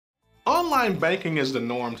Online banking is the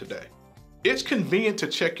norm today. It's convenient to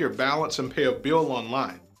check your balance and pay a bill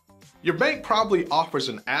online. Your bank probably offers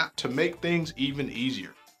an app to make things even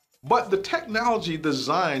easier. But the technology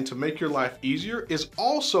designed to make your life easier is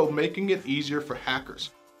also making it easier for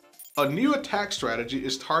hackers. A new attack strategy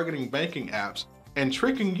is targeting banking apps and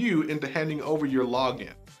tricking you into handing over your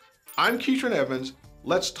login. I'm Keatron Evans.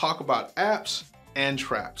 Let's talk about apps and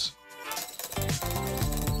traps.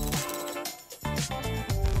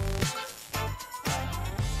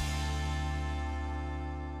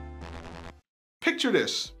 Picture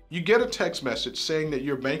this. You get a text message saying that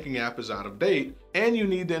your banking app is out of date and you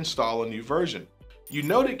need to install a new version. You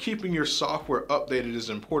know that keeping your software updated is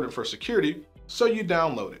important for security, so you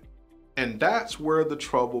download it. And that's where the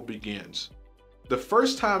trouble begins. The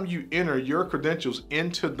first time you enter your credentials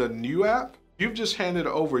into the new app, you've just handed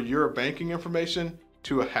over your banking information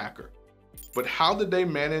to a hacker. But how did they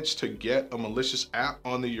manage to get a malicious app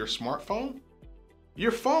onto your smartphone?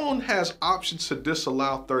 Your phone has options to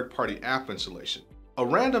disallow third-party app installation. A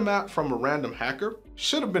random app from a random hacker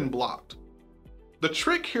should have been blocked. The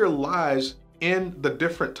trick here lies in the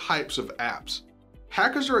different types of apps.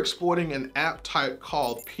 Hackers are exploiting an app type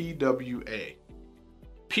called PWA.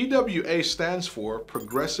 PWA stands for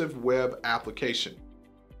Progressive Web Application.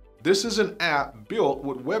 This is an app built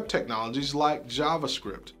with web technologies like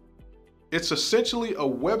JavaScript. It's essentially a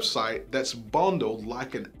website that's bundled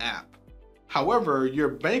like an app. However, your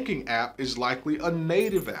banking app is likely a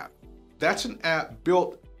native app. That's an app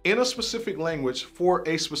built in a specific language for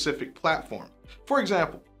a specific platform. For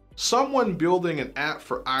example, someone building an app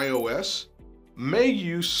for iOS may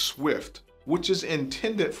use Swift, which is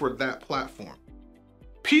intended for that platform.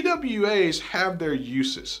 PWAs have their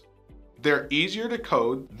uses. They're easier to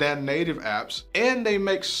code than native apps, and they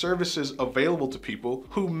make services available to people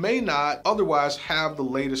who may not otherwise have the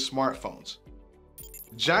latest smartphones.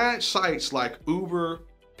 Giant sites like Uber,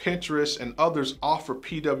 Pinterest, and others offer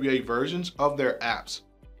PWA versions of their apps.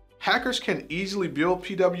 Hackers can easily build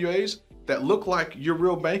PWAs that look like your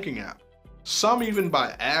real banking app. Some even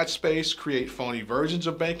buy ad space, create phony versions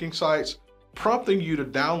of banking sites, prompting you to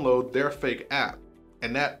download their fake app.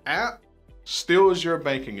 And that app steals your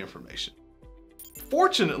banking information.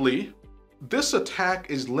 Fortunately, this attack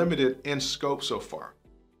is limited in scope so far,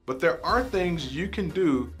 but there are things you can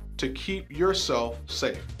do to keep yourself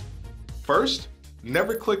safe. First,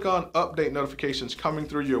 never click on update notifications coming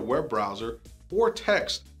through your web browser or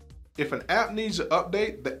text. If an app needs an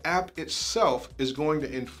update, the app itself is going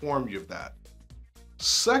to inform you of that.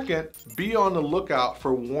 Second, be on the lookout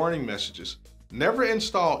for warning messages. Never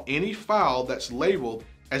install any file that's labeled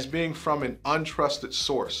as being from an untrusted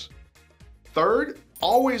source. Third,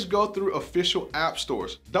 always go through official app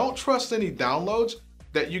stores. Don't trust any downloads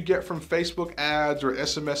that you get from Facebook ads or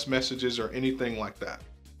SMS messages or anything like that.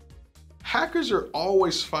 Hackers are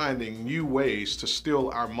always finding new ways to steal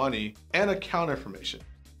our money and account information.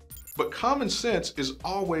 But common sense is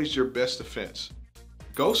always your best defense.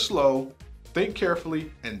 Go slow, think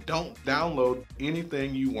carefully, and don't download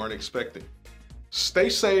anything you weren't expecting. Stay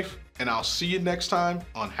safe, and I'll see you next time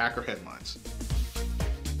on Hacker Headlines.